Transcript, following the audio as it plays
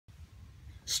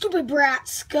Stupid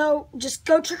brats, just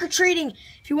go trick-or-treating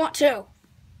if you want to.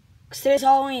 Because today's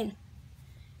Halloween.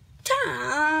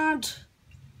 Dad,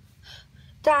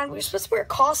 we're supposed to wear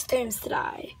costumes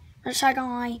today. Or should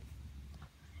I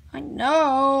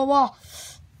know.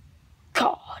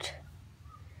 God.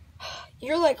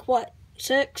 You're like, what,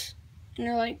 6? And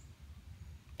you're like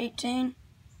 18?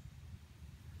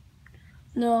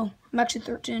 No, I'm actually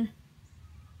 13.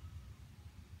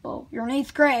 Well, you're in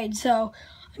 8th grade, so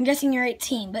I'm guessing you're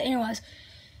 18. But anyways,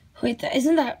 wait,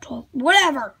 isn't that 12?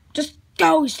 Whatever. Just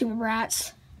go, you stupid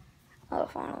brats. Oh,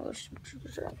 fine, I'll go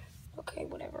trick-or-treating. Okay,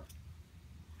 whatever.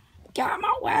 Get out of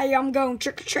my way, I'm going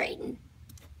trick-or-treating.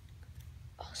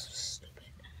 Oh, so stupid.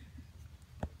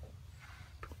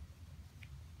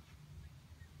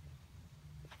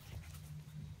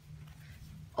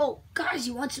 Oh, guys,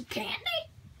 you want some candy?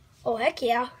 Oh, heck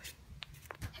yeah.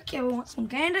 Heck yeah, we want some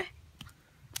candy.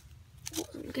 Want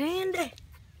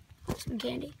some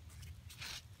candy.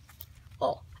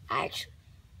 Oh, actually,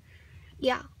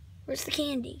 yeah. Where's the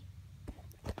candy?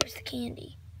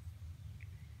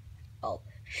 Oh,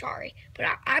 sorry, but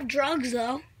I have drugs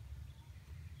though.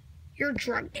 You're a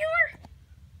drug dealer?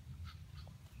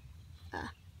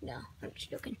 No, I'm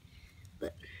just joking.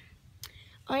 But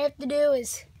all you have to do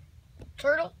is,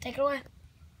 Turtle, take it away.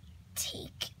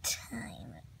 Take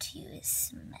time to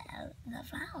smell the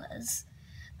flowers.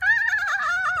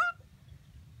 Ah!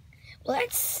 Well,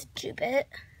 that's stupid.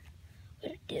 Why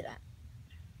did I do that?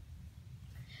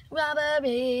 Rubber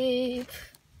beep.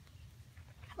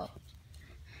 Oh.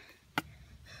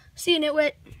 See you,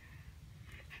 nitwit.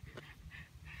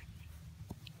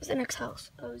 What's the next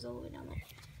house? Oh, it's all the way down there.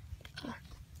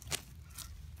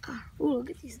 Ooh,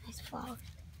 look at these nice flowers.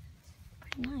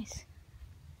 Pretty nice.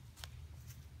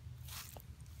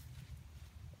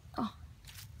 Oh,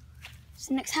 it's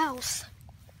the next house.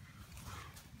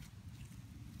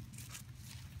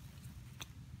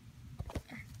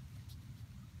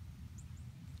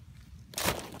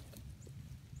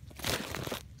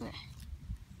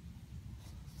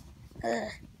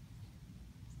 What's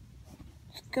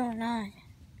going on?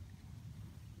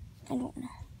 I don't know.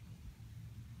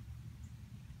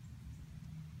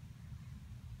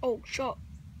 Oh, shut.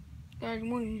 Guys, you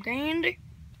want some candy?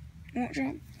 You want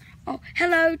some? Oh,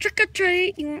 hello, trick or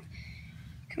treat. Can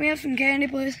we have some candy,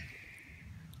 please?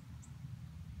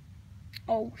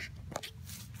 Oh,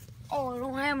 I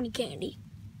don't have any candy.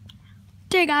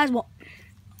 Tell you guys what.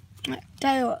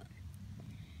 Tell you what.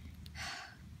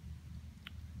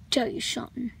 Tell you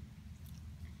something.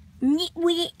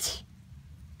 Nitwit.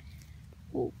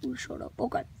 Oh, shut up.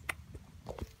 Okay.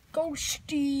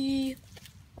 Ghosty.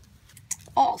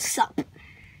 Oh, sup.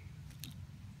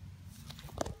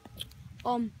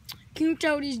 Can you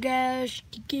tell these guys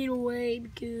to get away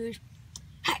because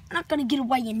hey, I'm not gonna get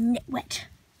away, you nitwit.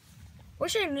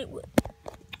 What's your nitwit?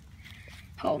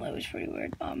 Oh, that was pretty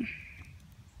weird.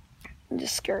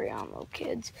 Just scary on little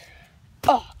kids.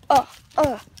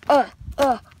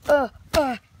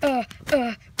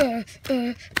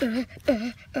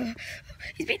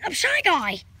 He's beating up Shy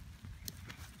Guy.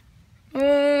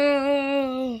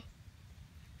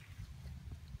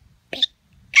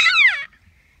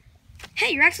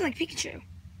 Hey, you're acting like Pikachu.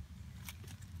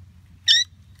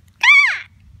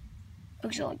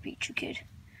 Looks like Pikachu, kid.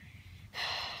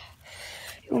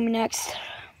 You want me next?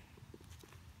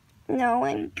 No,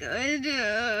 I'm good.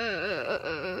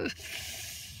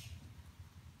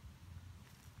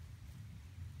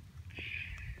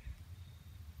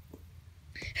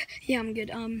 Yeah, I'm good.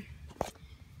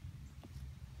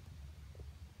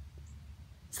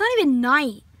 It's not even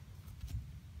night.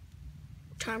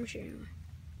 What time is it anyway?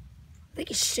 I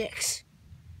think it's 6.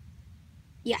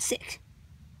 Yeah, 6.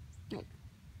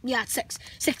 Yeah, it's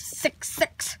 6.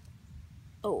 6.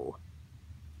 Oh.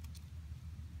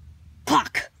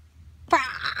 Puck.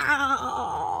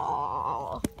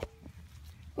 Oh,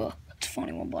 that's a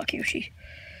funny one, Black Yoshi.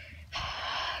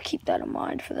 Keep that in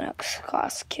mind for the next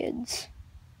class, kids,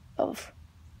 of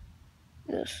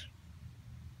this.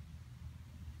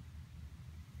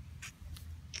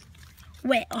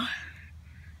 Well,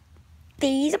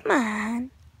 these are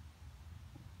mine.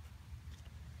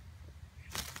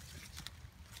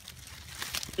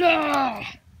 Ugh.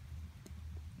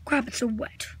 Crap, it's so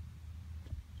wet.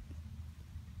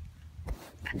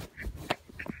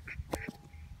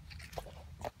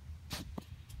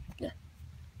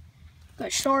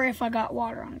 But sorry if I got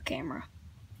water on the camera.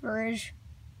 Wipe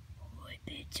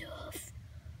it off.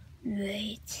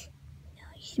 Wait. Now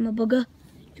you see my booger?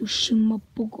 You see my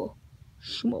booger.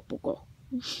 See my booger.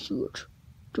 You see it.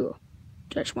 There.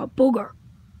 That's my booger.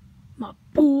 My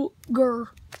booger.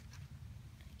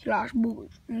 He likes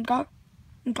boogers. Okay?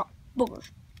 Okay. Boogers.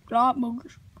 like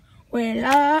boogers. We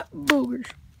like boogers.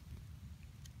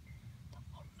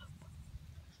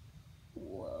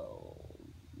 Whoa.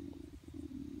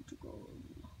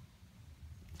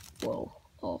 Whoa.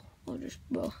 Oh, I'll just,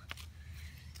 well.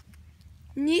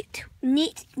 Wet.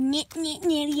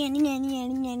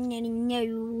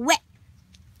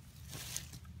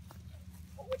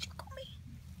 What you call me?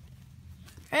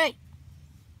 Hey.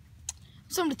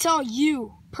 Something to tell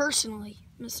you personally,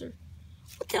 mister.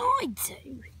 What did I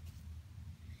do?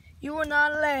 You are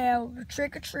not allowed to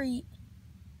trick or treat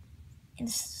in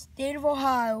the state of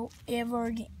Ohio ever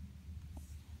again.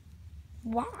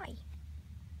 Why?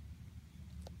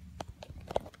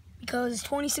 Because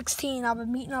 2016, I've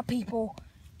been meeting up people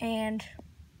and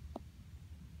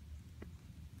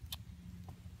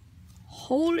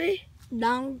holy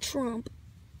Donald Trump,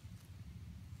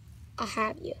 I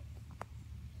have you.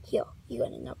 Here, you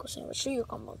got a knuckle sandwich, so you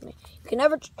come with me. You can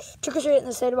never trick or treat in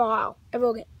the state of Ohio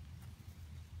ever again.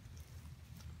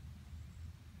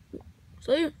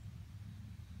 See?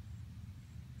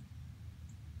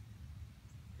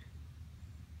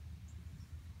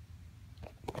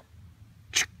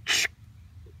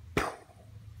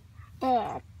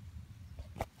 Oh,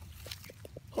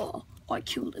 I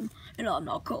killed him, and I'm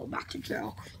not going back to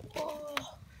jail. Oh,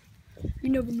 you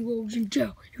never knew I was in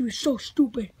jail. He was so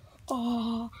stupid.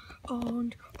 Oh,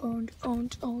 and.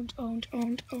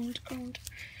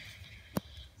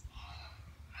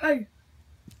 Hey,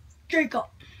 Jacob.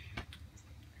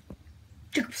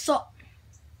 Jacob, what's up?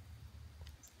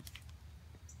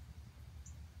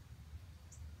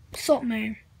 What's up,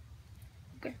 man?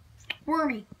 Okay.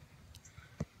 Wormy.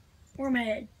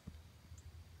 Wormhead.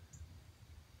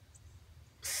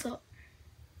 What's up?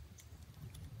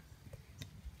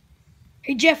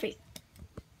 Hey, Jeffy.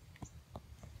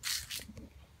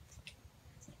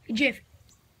 Hey, Jeff.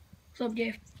 What's up,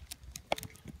 Jeff?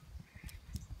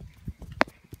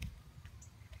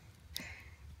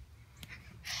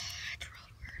 That's really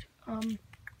weird.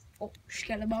 Oh,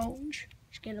 Skelly Bones.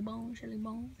 Skelly Bones, Shelly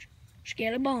Bones.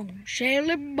 Skelly Bones,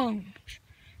 Shelly Bones.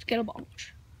 Skelly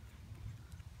Bones.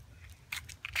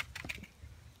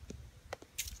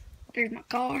 There's my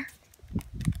car.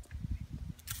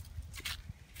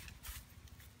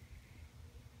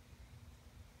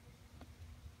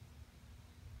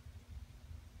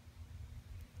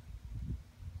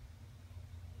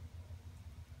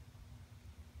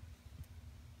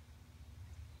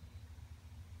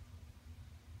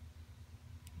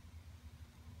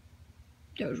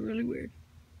 That was really weird.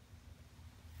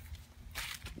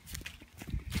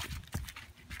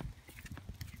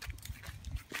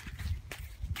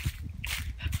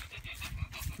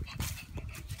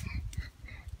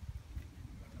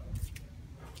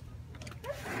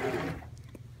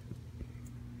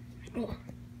 Oh.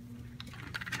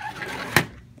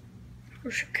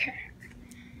 Where's your cat?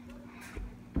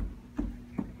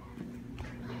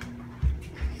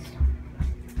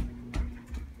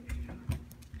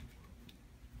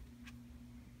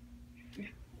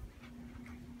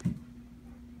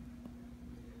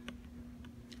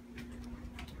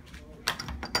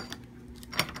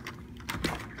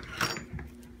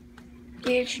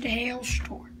 It's the hell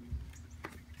store.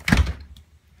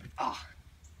 Oh.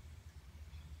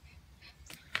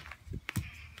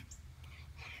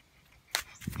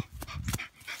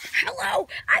 Hello,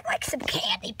 I'd like some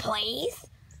candy, please.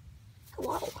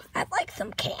 Hello, I'd like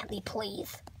some candy,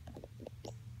 please.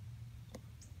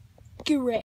 Get ready.